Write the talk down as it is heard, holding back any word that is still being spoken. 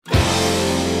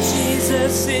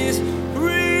Jesus is real.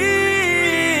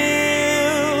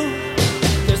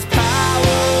 There's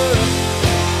power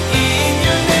in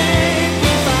your name.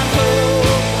 We find hope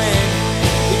when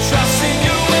we trust in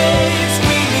your ways.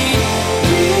 We need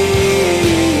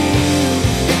real.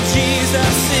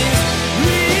 Jesus is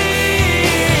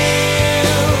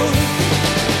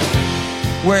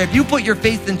real. Where if you put your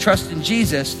faith and trust in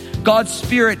Jesus, God's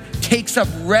Spirit takes up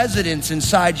residence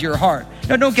inside your heart.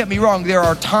 Now, don't get me wrong. There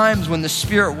are times when the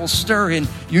Spirit will stir in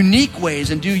unique ways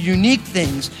and do unique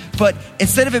things. But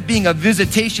instead of it being a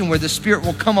visitation where the Spirit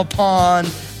will come upon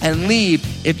and leave,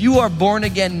 if you are born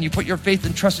again and you put your faith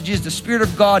and trust in Jesus, the Spirit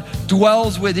of God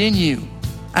dwells within you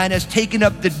and has taken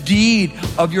up the deed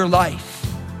of your life.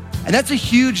 And that's a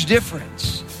huge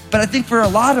difference. But I think for a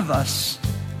lot of us,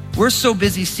 we're so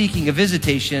busy seeking a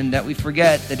visitation that we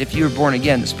forget that if you were born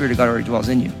again, the Spirit of God already dwells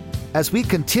in you. As we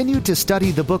continue to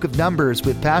study the book of Numbers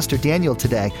with Pastor Daniel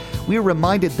today, we are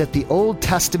reminded that the Old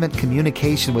Testament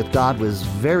communication with God was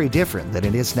very different than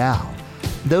it is now.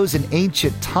 Those in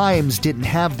ancient times didn't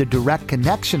have the direct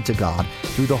connection to God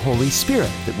through the Holy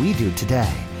Spirit that we do today.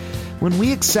 When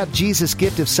we accept Jesus'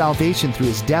 gift of salvation through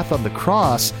his death on the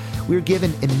cross, we're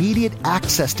given immediate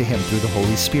access to him through the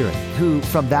Holy Spirit, who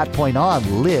from that point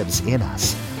on lives in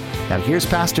us. Now here's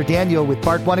Pastor Daniel with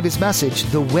part 1 of his message,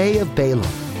 The Way of Balaam.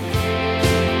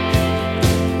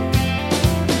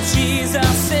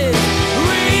 Jesus is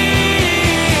real.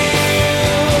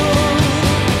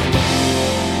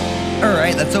 All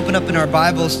right, let's open up in our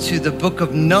Bibles to the book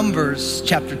of Numbers,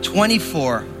 chapter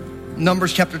 24.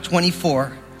 Numbers chapter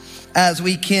 24. As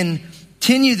we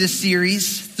continue this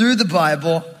series through the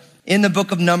Bible in the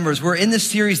book of Numbers, we're in the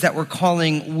series that we're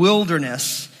calling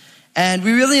Wilderness. And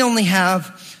we really only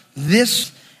have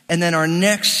this and then our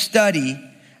next study.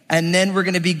 And then we're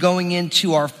going to be going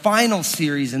into our final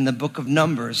series in the book of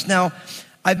Numbers. Now,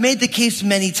 I've made the case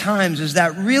many times is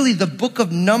that really the book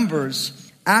of Numbers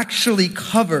actually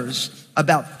covers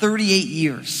about 38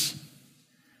 years.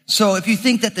 So if you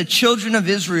think that the children of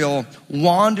Israel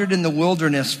wandered in the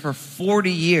wilderness for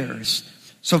 40 years,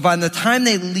 so by the time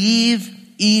they leave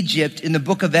Egypt in the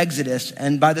book of Exodus,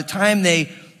 and by the time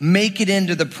they make it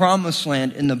into the promised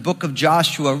land in the book of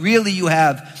Joshua, really you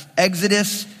have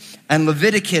Exodus and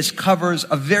Leviticus covers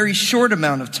a very short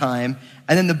amount of time,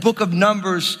 and then the book of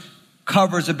Numbers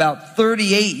covers about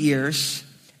 38 years,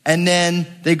 and then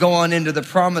they go on into the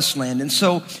promised land. And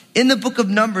so in the book of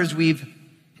Numbers, we've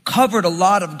covered a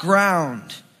lot of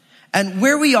ground. And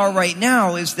where we are right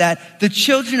now is that the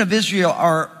children of Israel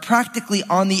are practically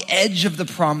on the edge of the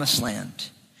promised land.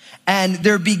 And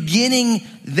they're beginning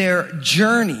their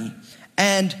journey.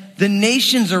 And the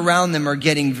nations around them are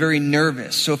getting very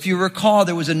nervous. So if you recall,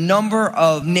 there was a number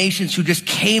of nations who just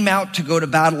came out to go to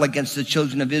battle against the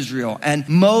children of Israel. And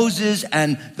Moses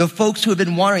and the folks who had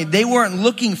been wandering, they weren't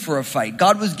looking for a fight.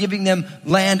 God was giving them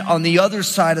land on the other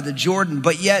side of the Jordan.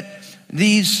 But yet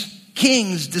these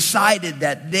kings decided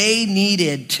that they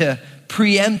needed to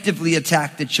preemptively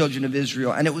attack the children of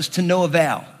Israel. And it was to no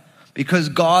avail, because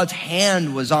God's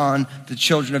hand was on the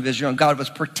children of Israel and God was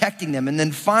protecting them. And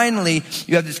then finally,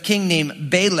 you have this king named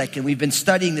Balak, and we've been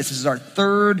studying this. This is our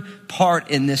third part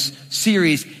in this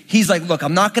series. He's like, look,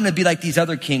 I'm not going to be like these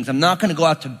other kings. I'm not going to go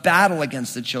out to battle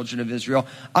against the children of Israel.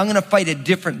 I'm going to fight a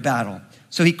different battle.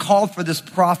 So he called for this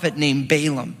prophet named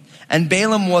Balaam. And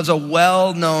Balaam was a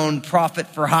well-known prophet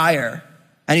for hire.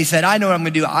 And he said, I know what I'm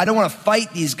going to do. I don't want to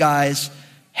fight these guys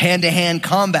hand-to-hand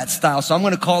combat style. So I'm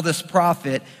going to call this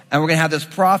prophet, and we're going to have this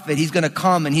prophet. He's going to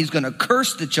come and he's going to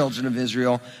curse the children of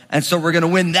Israel. And so we're going to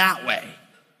win that way.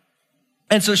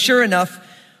 And so sure enough,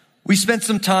 we spent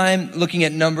some time looking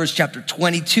at Numbers chapter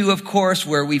 22, of course,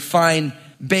 where we find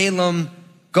Balaam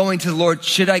going to the Lord.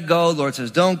 Should I go? The Lord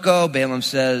says, don't go. Balaam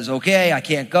says, okay, I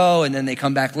can't go. And then they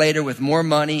come back later with more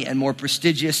money and more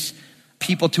prestigious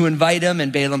people to invite him.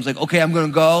 And Balaam's like, okay, I'm going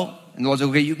to go. And the Lord's like,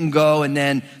 okay, you can go. And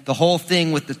then the whole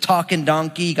thing with the talking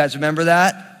donkey, you guys remember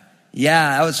that?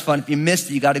 Yeah, that was fun. If you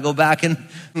missed it, you got to go back and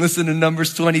listen to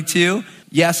Numbers 22.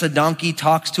 Yes, a donkey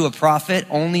talks to a prophet.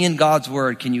 Only in God's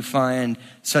word can you find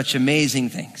such amazing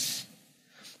things.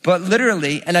 But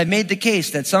literally, and I've made the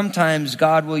case that sometimes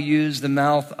God will use the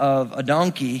mouth of a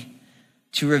donkey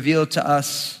to reveal to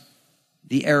us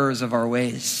the errors of our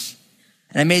ways.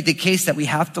 And I made the case that we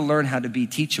have to learn how to be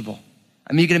teachable.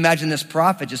 I mean, you can imagine this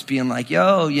prophet just being like,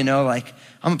 yo,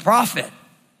 I'm a prophet.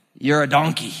 You're a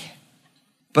donkey.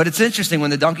 But it's interesting,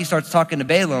 when the donkey starts talking to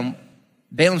Balaam,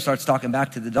 Balaam starts talking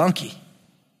back to the donkey.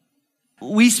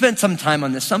 We spent some time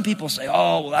on this. Some people say,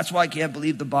 oh, well, that's why I can't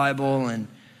believe the Bible. And,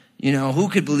 who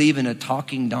could believe in a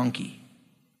talking donkey?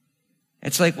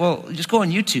 It's like, well, just go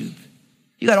on YouTube.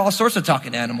 You got all sorts of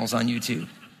talking animals on YouTube.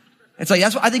 It's like,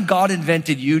 that's why I think God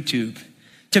invented YouTube,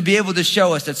 to be able to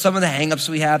show us that some of the hangups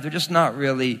we have, they're just not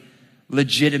really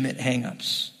legitimate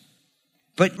hangups.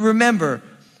 But remember,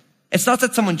 it's not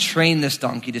that someone trained this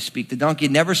donkey to speak. The donkey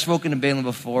had never spoken to Balaam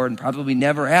before and probably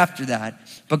never after that.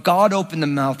 But God opened the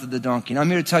mouth of the donkey. And I'm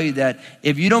here to tell you that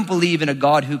if you don't believe in a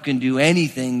God who can do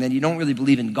anything, then you don't really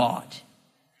believe in God.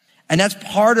 And that's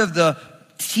part of the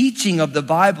teaching of the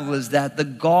Bible, is that the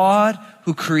God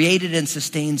who created and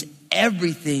sustains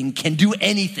everything can do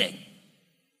anything.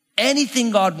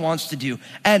 Anything God wants to do.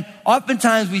 And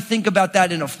oftentimes we think about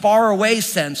that in a faraway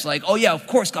sense, like, oh yeah, of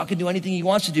course God can do anything he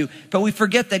wants to do. But we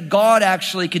forget that God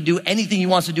actually can do anything he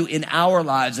wants to do in our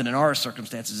lives and in our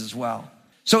circumstances as well.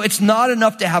 So it's not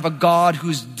enough to have a God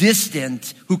who's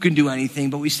distant, who can do anything,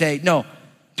 but we say, no,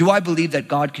 do I believe that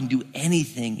God can do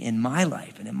anything in my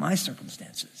life and in my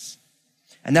circumstances?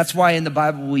 And that's why in the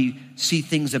Bible we see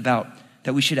things about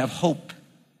that we should have hope.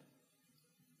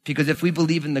 Because if we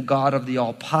believe in the God of the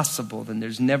all-possible, then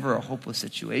there's never a hopeless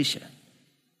situation,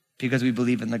 because we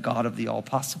believe in the God of the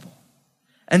all-possible.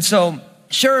 And so,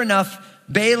 sure enough,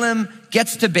 Balaam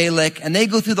gets to Balak, and they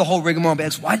go through the whole rigmarole.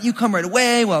 Balak says, why didn't you come right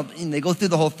away? Well, they go through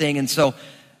the whole thing. And so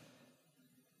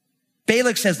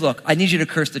Balak says, look, I need you to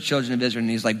curse the children of Israel. And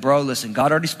he's like, bro, listen,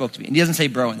 God already spoke to me. And he doesn't say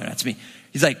bro in there, that's me.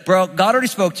 He's like, bro, God already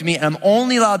spoke to me, and I'm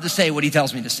only allowed to say what he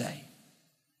tells me to say.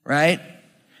 Right?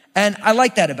 And I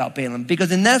like that about Balaam,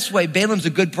 because in this way, Balaam's a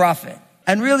good prophet.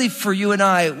 And really, for you and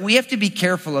I, we have to be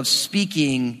careful of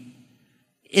speaking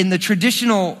in the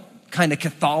traditional kind of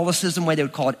Catholicism way, they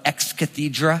would call it ex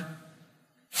cathedra,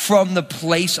 from the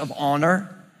place of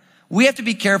honor. We have to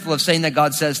be careful of saying that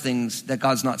God says things that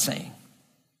God's not saying.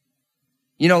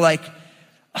 You know, like,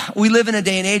 we live in a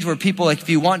day and age where people, like, if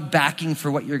you want backing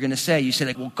for what you're going to say, you say,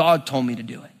 like, well, God told me to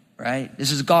do it, right?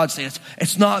 This is God saying,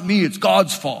 it's not me, it's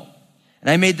God's fault. And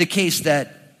I made the case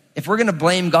that if we're going to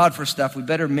blame God for stuff, we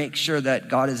better make sure that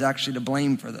God is actually to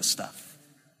blame for this stuff.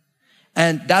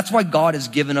 And that's why God has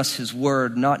given us his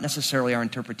word, not necessarily our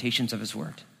interpretations of his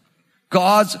word.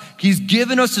 He's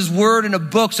given us his word in a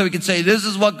book so we can say, this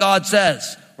is what God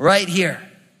says right here.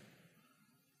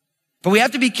 But we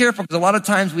have to be careful, because a lot of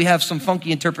times we have some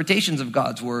funky interpretations of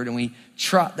God's word and we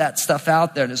trot that stuff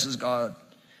out there. This is God.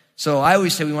 So I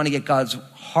always say we want to get God's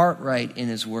heart right in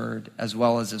his word as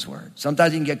well as his word.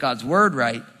 Sometimes you can get God's word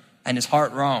right and his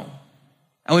heart wrong.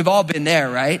 And we've all been there,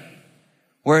 right?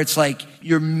 Where it's like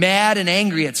you're mad and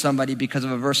angry at somebody because of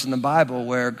a verse in the Bible,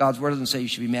 where God's word doesn't say you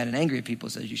should be mad and angry at people.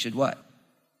 It says you should what?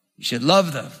 You should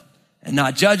love them and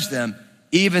not judge them,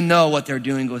 even though what they're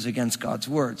doing goes against God's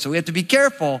word. So we have to be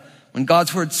careful when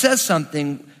God's word says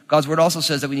something. God's word also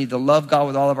says that we need to love God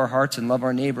with all of our hearts and love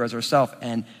our neighbor as ourselves.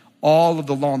 And all of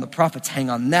the law and the prophets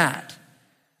hang on that.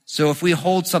 So if we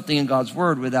hold something in God's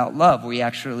word without love, we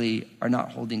actually are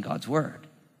not holding God's word.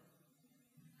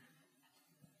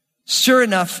 Sure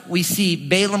enough, we see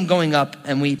Balaam going up,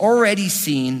 and we've already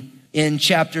seen in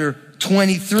chapter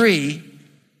 23,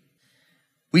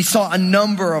 we saw a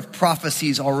number of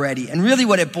prophecies already. And really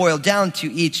what it boiled down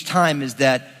to each time is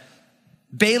that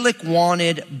Balak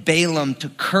wanted Balaam to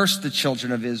curse the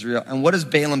children of Israel. And what does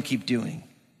Balaam keep doing?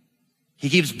 He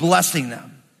keeps blessing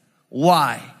them.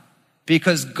 Why?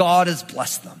 Because God has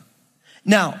blessed them.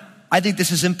 Now, I think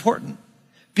this is important,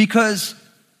 because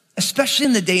especially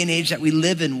in the day and age that we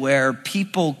live in, where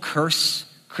people curse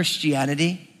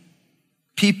Christianity,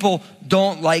 people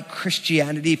don't like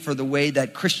Christianity for the way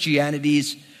that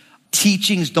Christianity's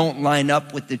teachings don't line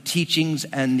up with the teachings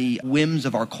and the whims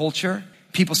of our culture.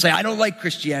 People say, I don't like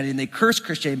Christianity, and they curse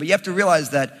Christianity, but you have to realize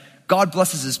that God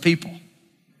blesses his people.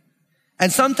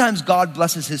 And sometimes God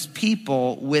blesses his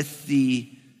people with the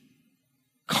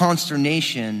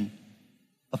consternation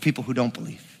of people who don't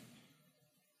believe.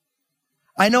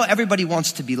 I know everybody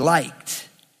wants to be liked,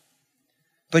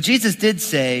 but Jesus did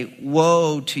say,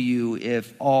 woe to you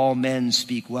if all men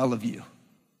speak well of you.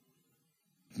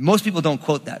 Most people don't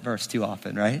quote that verse too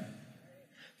often, right?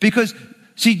 Because,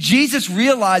 see, Jesus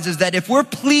realizes that if we're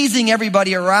pleasing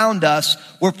everybody around us,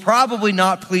 we're probably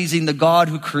not pleasing the God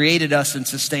who created us and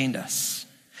sustained us.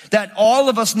 That all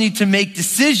of us need to make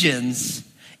decisions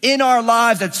in our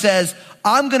lives that says,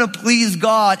 I'm going to please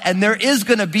God, and there is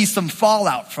going to be some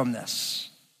fallout from this.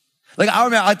 Like, I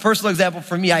remember a personal example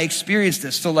for me, I experienced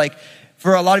this. So like,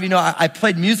 for a lot of you know, I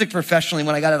played music professionally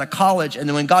when I got out of college, and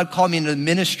then when God called me into the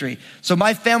ministry. So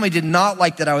my family did not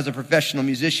like that I was a professional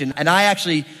musician.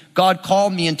 And God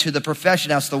called me into the profession.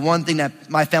 That's the one thing that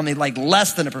my family liked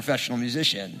less than a professional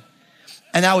musician.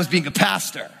 And that was being a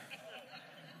pastor.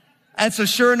 And so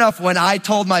sure enough, when I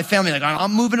told my family, like,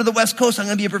 I'm moving to the West Coast, I'm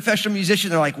going to be a professional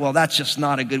musician, they're like, well, that's just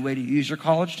not a good way to use your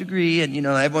college degree. And,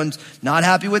 everyone's not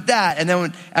happy with that. And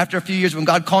then after a few years, when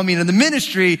God called me into the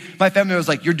ministry, my family was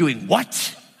like, you're doing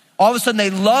what? All of a sudden,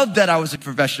 they loved that I was a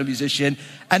professional musician.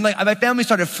 And my family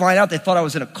started flying out. They thought I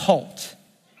was in a cult.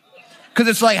 Because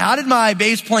it's like, how did my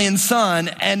bass playing son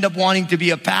end up wanting to be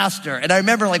a pastor? And I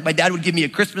remember my dad would give me a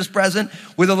Christmas present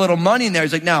with a little money in there.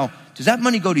 He's like, now, does that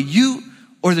money go to you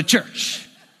or the church?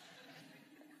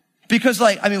 Because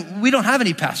we don't have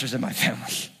any pastors in my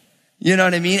family. You know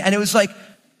what I mean? And it was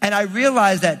and I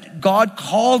realized that God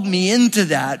called me into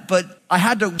that, but I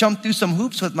had to jump through some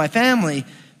hoops with my family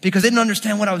because they didn't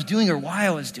understand what I was doing or why I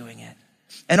was doing it.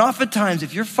 And oftentimes,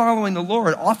 if you're following the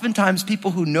Lord, oftentimes people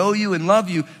who know you and love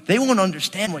you, they won't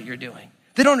understand what you're doing.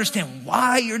 They don't understand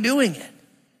why you're doing it.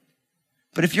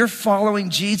 But if you're following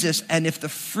Jesus, and if the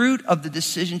fruit of the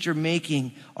decisions you're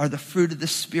making are the fruit of the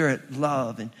Spirit,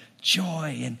 love and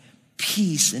joy and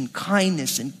peace and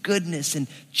kindness and goodness and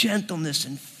gentleness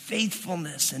and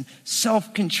faithfulness and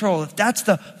self-control, if that's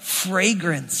the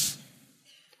fragrance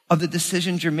of the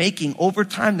decisions you're making, over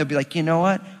time they'll be like, you know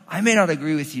what? I may not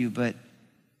agree with you, but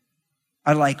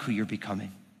I like who you're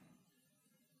becoming.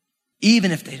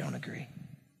 Even if they don't agree.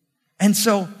 And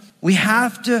so we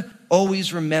have to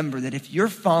always remember that if you're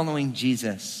following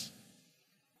Jesus,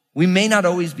 we may not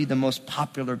always be the most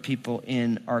popular people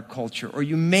in our culture, or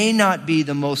you may not be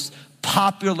the most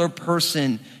popular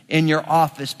person in your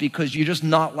office because you're just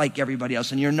not like everybody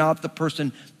else and you're not the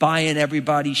person buying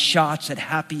everybody shots at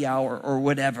happy hour or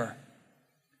whatever.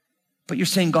 But you're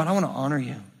saying, God, I want to honor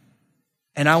you.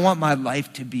 And I want my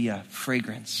life to be a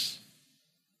fragrance.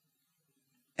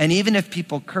 And even if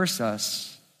people curse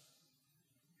us,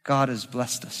 God has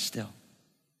blessed us still.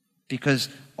 Because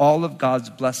all of God's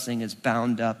blessing is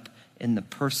bound up in the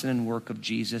person and work of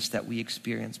Jesus that we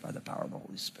experience by the power of the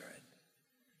Holy Spirit.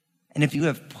 And if you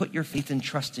have put your faith and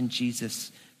trust in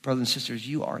Jesus, brothers and sisters,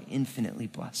 you are infinitely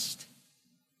blessed.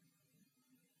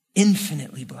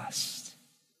 Infinitely blessed.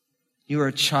 You are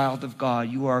a child of God.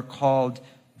 You are called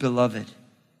beloved.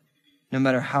 No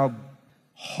matter how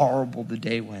horrible the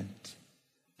day went,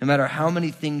 no matter how many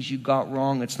things you got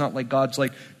wrong, it's not like God's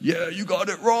like, yeah, you got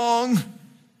it wrong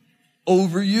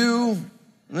over you.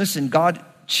 Listen, God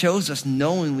chose us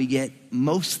knowing we get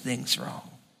most things wrong.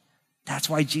 That's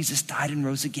why Jesus died and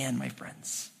rose again, my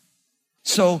friends.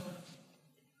 So,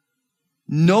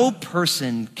 no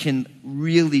person can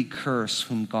really curse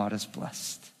whom God has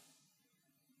blessed.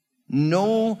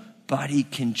 Nobody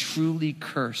can truly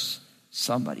curse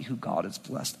somebody who God has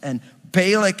blessed. And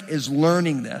Balak is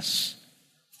learning this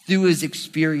through his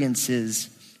experiences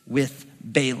with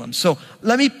Balaam. So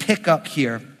let me pick up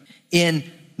here in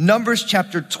Numbers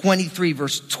chapter 23,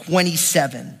 verse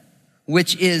 27,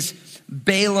 which is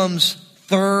Balaam's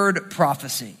third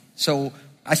prophecy. So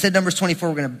I said Numbers 24,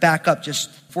 we're going to back up just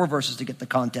 4 verses to get the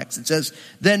context. It says,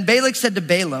 then Balak said to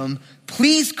Balaam,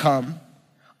 please come,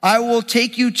 I will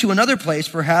take you to another place,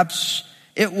 perhaps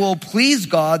it will please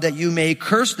God that you may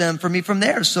curse them for me from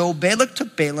there. So Balak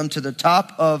took Balaam to the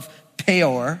top of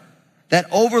Peor that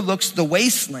overlooks the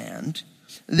wasteland.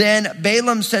 Then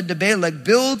Balaam said to Balak,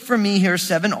 build for me here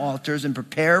 7 altars and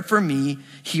prepare for me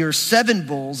here 7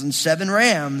 bulls and 7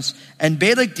 rams. And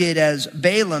Balak did as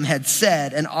Balaam had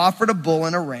said and offered a bull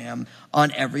and a ram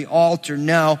on every altar.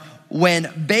 Now, when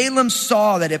Balaam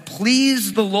saw that it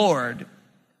pleased the Lord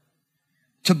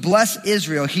to bless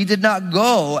Israel, he did not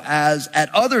go as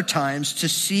at other times to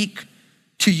seek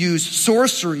to use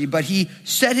sorcery, but he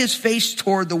set his face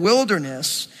toward the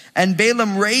wilderness. And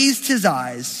Balaam raised his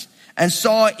eyes and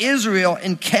saw Israel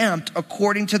encamped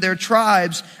according to their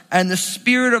tribes, and the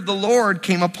Spirit of the Lord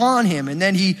came upon him. And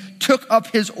then he took up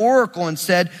his oracle and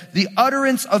said, the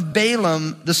utterance of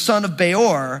Balaam, the son of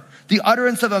Beor, the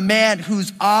utterance of a man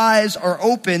whose eyes are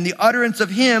open, the utterance of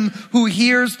him who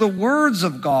hears the words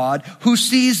of God, who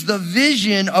sees the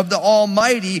vision of the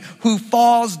Almighty, who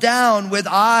falls down with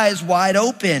eyes wide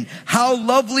open. How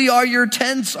lovely are your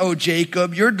tents, O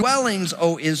Jacob, your dwellings,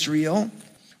 O Israel.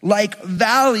 Like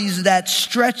valleys that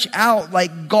stretch out,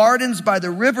 like gardens by the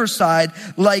riverside,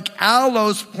 like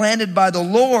aloes planted by the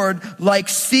Lord, like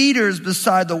cedars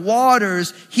beside the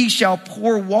waters. He shall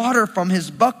pour water from his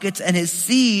buckets, and his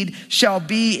seed shall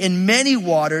be in many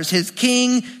waters. His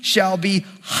king shall be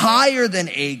higher than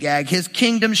Agag. His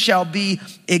kingdom shall be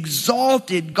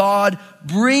exalted. God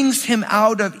brings him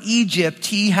out of Egypt.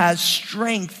 He has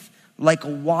strength like a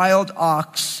wild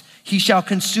ox. He shall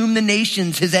consume the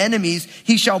nations, his enemies.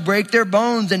 He shall break their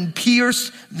bones and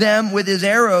pierce them with his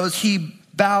arrows. He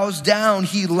bows down.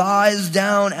 He lies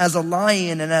down as a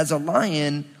lion, and as a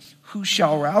lion, who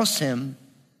shall rouse him?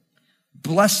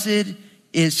 Blessed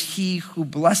is he who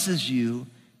blesses you,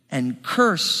 and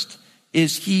cursed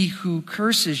is he who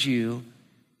curses you.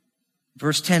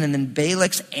 Verse 10, and then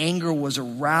Balak's anger was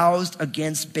aroused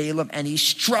against Balaam, and he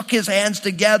struck his hands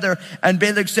together. And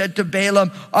Balak said to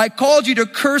Balaam, I called you to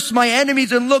curse my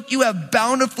enemies, and look, you have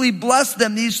bountifully blessed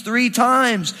them these 3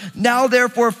 times. Now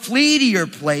therefore flee to your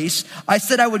place. I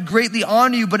said I would greatly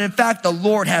honor you, but in fact the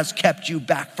Lord has kept you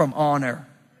back from honor.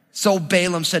 So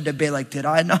Balaam said to Balak, did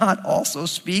I not also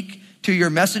speak to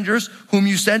your messengers whom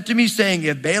you sent to me, saying,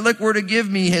 if Balak were to give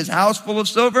me his house full of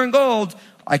silver and gold,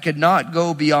 I could not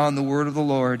go beyond the word of the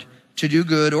Lord to do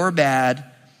good or bad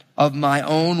of my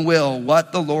own will,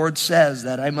 what the Lord says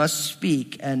that I must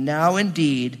speak. And now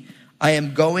indeed, I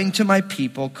am going to my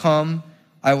people. Come,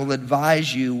 I will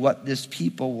advise you what this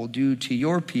people will do to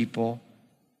your people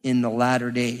in the latter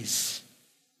days.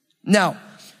 Now,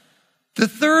 the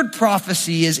third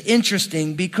prophecy is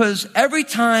interesting because every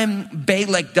time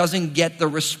Balak doesn't get the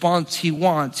response he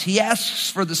wants, he asks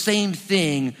for the same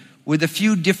thing with a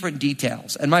few different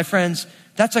details. And my friends,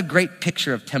 that's a great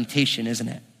picture of temptation, isn't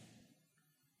it?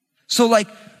 So like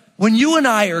when you and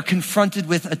I are confronted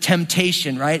with a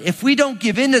temptation, right? If we don't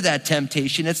give in to that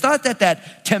temptation, it's not that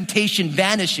that temptation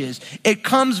vanishes. It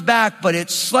comes back, but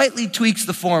it slightly tweaks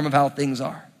the form of how things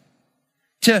are.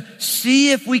 To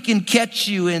see if we can catch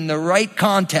you in the right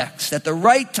context at the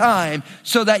right time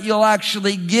so that you'll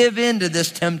actually give in to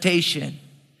this temptation.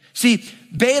 See,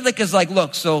 Balak is like,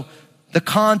 look, so the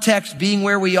context being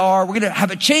where we are, we're going to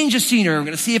have a change of scenery. We're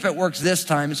going to see if it works this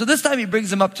time. And so this time he brings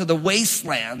them up to the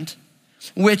wasteland,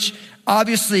 which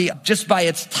obviously just by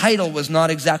its title was not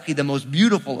exactly the most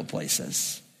beautiful of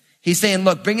places. He's saying,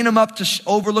 look, bringing them up to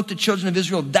overlook the children of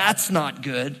Israel, that's not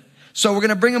good. So we're going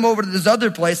to bring them over to this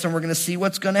other place and we're going to see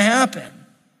what's going to happen,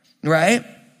 right?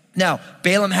 Now,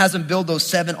 Balaam has them build those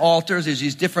 7 altars. There's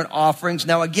these different offerings.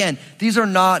 Now, again, these are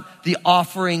not the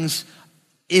offerings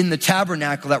in the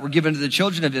tabernacle that were given to the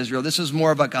children of Israel. This is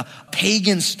more of like a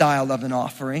pagan style of an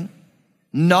offering,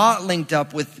 not linked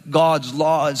up with God's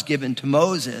laws given to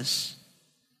Moses,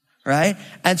 right?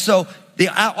 And so they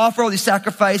offer all these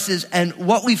sacrifices, and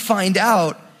what we find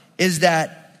out is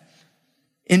that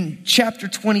in chapter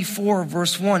 24,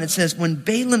 verse 1, it says, when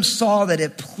Balaam saw that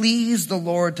it pleased the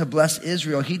Lord to bless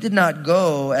Israel, he did not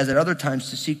go, as at other times,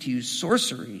 to seek to use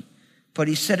sorcery, but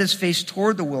he set his face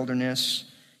toward the wilderness.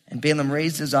 And Balaam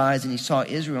raised his eyes and he saw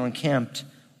Israel encamped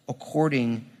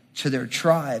according to their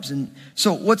tribes. And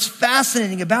so what's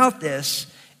fascinating about this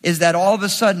is that all of a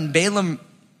sudden Balaam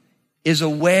is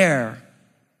aware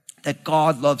that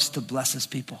God loves to bless his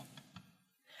people.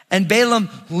 And Balaam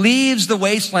leaves the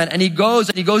wasteland and he goes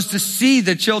to see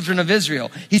the children of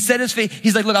Israel. He set his face,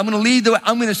 he's like, look, I'm going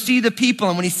to see the people.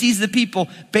 And when he sees the people,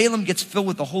 Balaam gets filled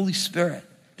with the Holy Spirit.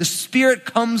 The Spirit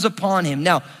comes upon him.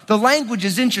 Now, the language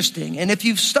is interesting. And if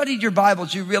you've studied your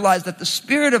Bibles, you realize that the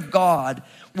Spirit of God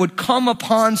would come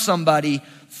upon somebody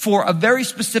for a very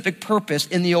specific purpose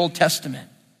in the Old Testament.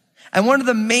 And one of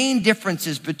the main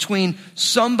differences between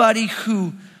somebody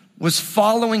who was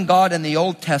following God in the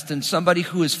Old Testament, somebody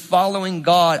who is following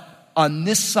God on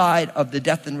this side of the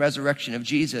death and resurrection of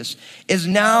Jesus, is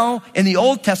now in the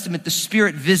Old Testament, the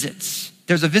Spirit visits.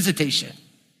 There's a visitation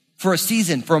for a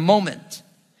season, for a moment.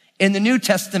 In the New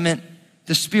Testament,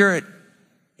 the Spirit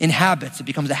inhabits. It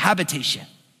becomes a habitation.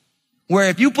 Where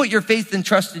if you put your faith and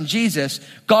trust in Jesus,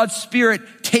 God's Spirit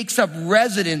takes up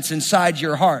residence inside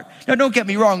your heart. Now, don't get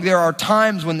me wrong. There are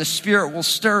times when the Spirit will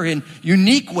stir in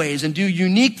unique ways and do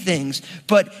unique things.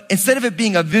 But instead of it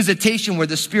being a visitation where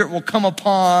the Spirit will come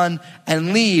upon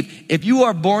and leave, if you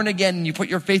are born again and you put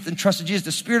your faith and trust in Jesus,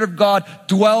 the Spirit of God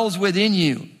dwells within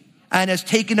you and has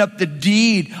taken up the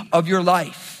deed of your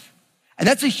life. And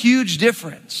that's a huge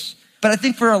difference. But I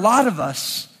think for a lot of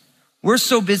us, we're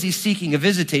so busy seeking a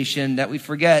visitation that we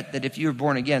forget that if you're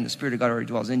born again, the Spirit of God already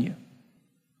dwells in you.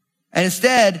 And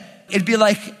instead, it'd be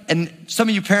like, and some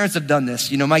of you parents have done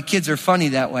this, my kids are funny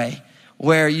that way,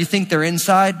 where you think they're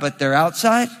inside, but they're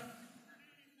outside.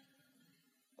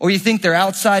 Or you think they're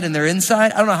outside and they're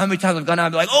inside. I don't know how many times I've gone out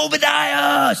and be like,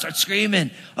 Obadiah, start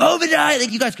screaming, Obadiah.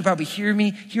 Like, you guys could probably hear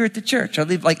me here at the church. I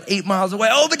live like 8 miles away,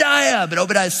 Obadiah, but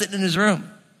Obadiah's sitting in his room.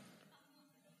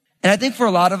 And I think for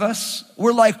a lot of us,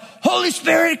 we're like, Holy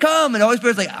Spirit, come. And the Holy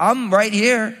Spirit's like, I'm right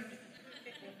here.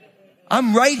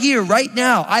 I'm right here, right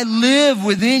now. I live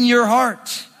within your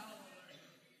heart.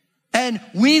 And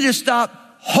we need to stop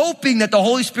hoping that the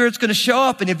Holy Spirit's going to show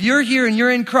up. And if you're here and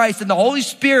you're in Christ and the Holy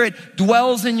Spirit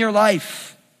dwells in your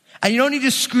life, and you don't need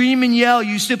to scream and yell,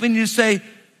 you simply need to say,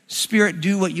 Spirit,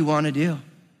 do what you want to do.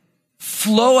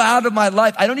 Flow out of my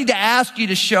life. I don't need to ask you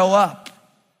to show up.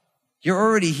 You're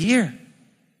already here.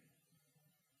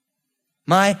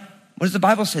 What does the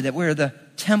Bible say? That we're the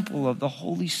temple of the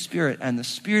Holy Spirit, and the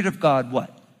Spirit of God,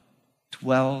 what?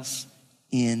 Dwells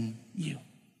in you.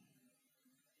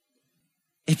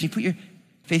 If you put your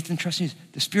faith and trust in Jesus,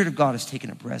 the Spirit of God has taken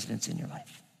up residence in your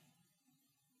life.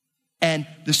 And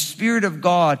the Spirit of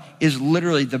God is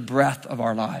literally the breath of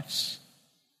our lives.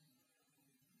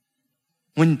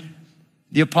 When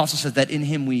the apostle says that in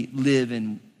him we live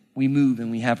and we move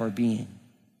and we have our being,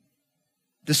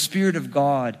 the Spirit of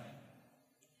God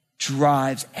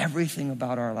drives everything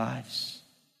about our lives,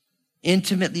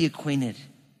 intimately acquainted.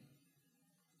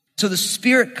 So the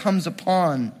Spirit comes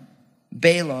upon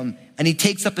Balaam and he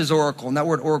takes up his oracle. And that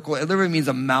word oracle, it literally means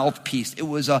a mouthpiece. It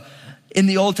was in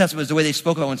the Old Testament, it was the way they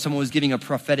spoke about when someone was giving a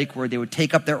prophetic word. They would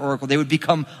take up their oracle. They would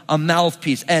become a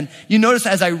mouthpiece. And you notice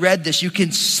as I read this, you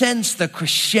can sense the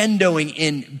crescendoing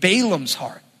in Balaam's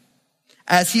heart.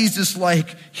 As he's just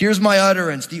like, here's my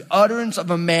utterance, the utterance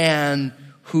of a man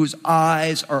whose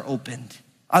eyes are opened.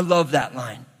 I love that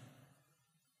line.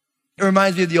 It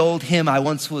reminds me of the old hymn, I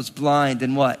once was blind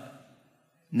and what?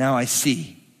 Now I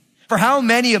see. For how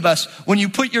many of us, when you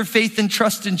put your faith and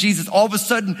trust in Jesus, all of a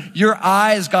sudden your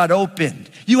eyes got opened.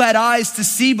 You had eyes to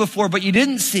see before, but you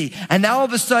didn't see. And now all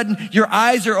of a sudden your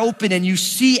eyes are open and you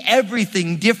see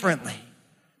everything differently.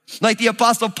 Like the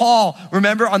Apostle Paul,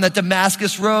 remember on the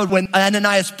Damascus road when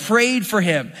Ananias prayed for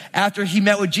him after he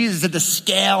met with Jesus, that the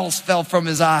scales fell from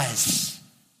his eyes.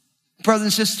 Brothers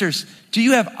and sisters, do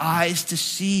you have eyes to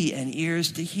see and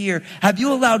ears to hear? Have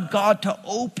you allowed God to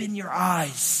open your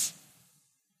eyes?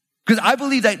 Because I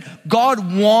believe that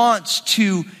God wants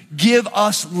to give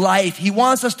us life. He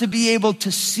wants us to be able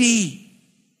to see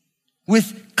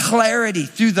with clarity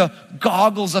through the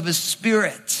goggles of his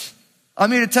Spirit.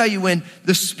 I'm here to tell you, when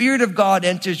the Spirit of God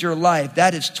enters your life,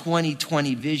 that is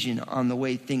 20/20 vision on the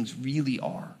way things really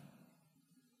are.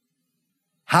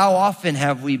 How often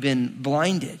have we been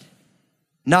blinded,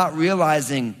 not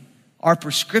realizing our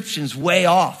prescription's way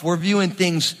off? We're viewing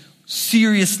things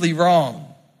seriously wrong.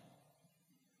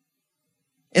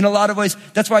 In a lot of ways,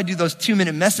 that's why I do those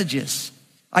 2-minute messages.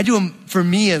 I do them for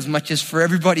me as much as for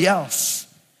everybody else.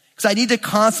 Because I need to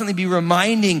constantly be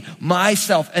reminding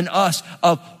myself and us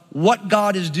of what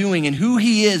God is doing and who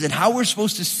he is and how we're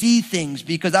supposed to see things.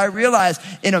 Because I realize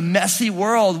in a messy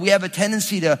world, we have a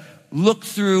tendency to look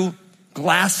through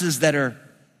glasses that are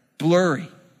blurry.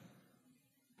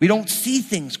 We don't see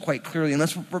things quite clearly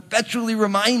unless we're perpetually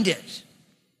reminded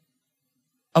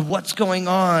of what's going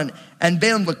on. And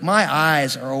Balaam, look, my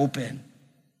eyes are open.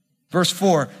 Verse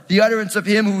 4, the utterance of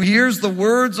him who hears the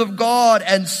words of God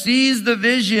and sees the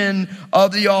vision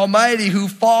of the Almighty, who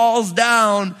falls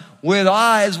down with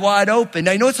eyes wide open.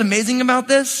 Now, you know what's amazing about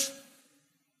this?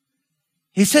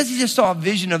 He says he just saw a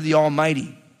vision of the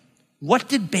Almighty. What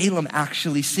did Balaam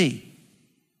actually see?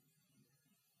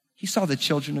 He saw the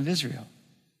children of Israel.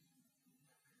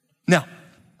 Now,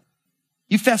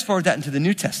 you fast forward that into the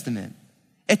New Testament.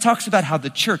 It talks about how the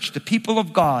church, the people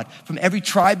of God from every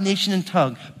tribe, nation, and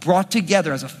tongue, brought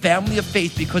together as a family of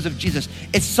faith because of Jesus.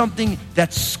 It's something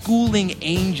that's schooling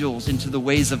angels into the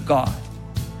ways of God.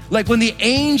 Like when the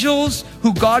angels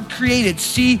who God created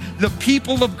see the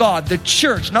people of God, the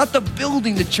church, not the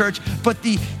building, the church, but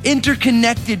the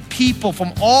interconnected people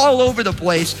from all over the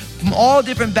place, from all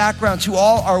different backgrounds who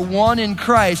all are one in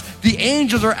Christ, the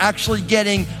angels are actually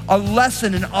getting a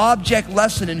lesson, an object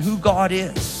lesson in who God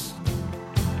is.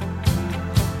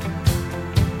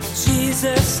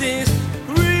 Jesus is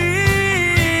real.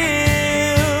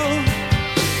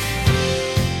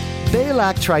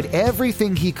 Balak tried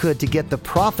everything he could to get the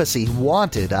prophecy he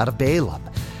wanted out of Balaam.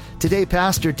 Today,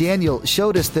 Pastor Daniel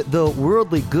showed us that though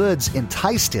worldly goods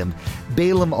enticed him,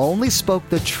 Balaam only spoke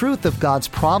the truth of God's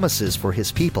promises for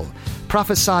his people,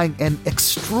 prophesying an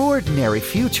extraordinary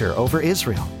future over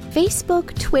Israel.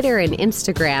 Facebook, Twitter, and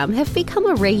Instagram have become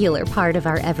a regular part of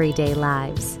our everyday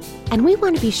lives. And we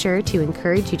want to be sure to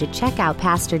encourage you to check out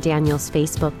Pastor Daniel's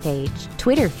Facebook page,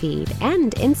 Twitter feed,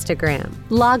 and Instagram.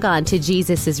 Log on to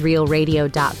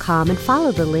JesusIsRealRadio.com and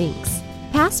follow the links.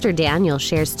 Pastor Daniel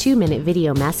shares 2-minute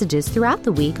video messages throughout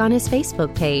the week on his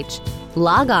Facebook page.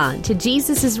 Log on to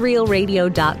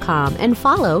JesusIsRealRadio.com and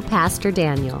follow Pastor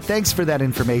Daniel. Thanks for that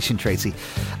information, Tracy.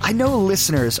 I know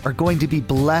listeners are going to be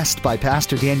blessed by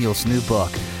Pastor Daniel's new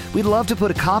book. We'd love to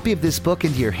put a copy of this book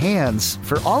into your hands.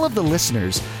 For all of the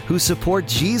listeners who support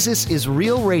Jesus is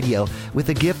Real Radio with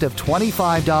a gift of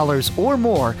 $25 or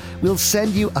more, we'll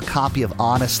send you a copy of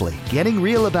Honestly, Getting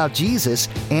Real About Jesus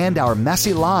and Our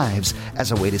Messy Lives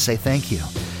as a way to say thank you.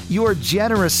 Your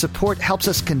generous support helps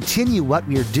us continue what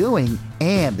we're doing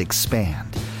and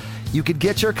expand. You can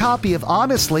get your copy of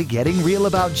Honestly Getting Real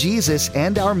About Jesus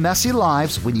and Our Messy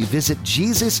Lives when you visit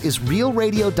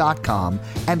JesusIsRealRadio.com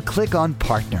and click on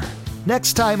Partner.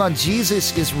 Next time on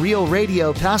Jesus is Real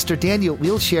Radio, Pastor Daniel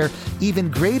will share even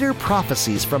greater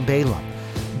prophecies from Balaam.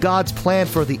 God's plan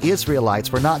for the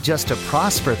Israelites were not just to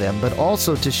prosper them, but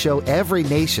also to show every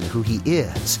nation who He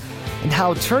is, and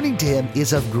how turning to Him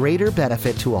is of greater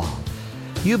benefit to all.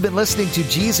 You've been listening to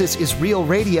Jesus is Real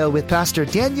Radio with Pastor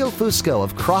Daniel Fusco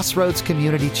of Crossroads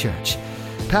Community Church.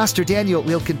 Pastor Daniel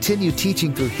will continue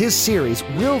teaching through his series,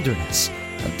 Wilderness.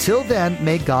 Until then,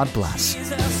 may God bless.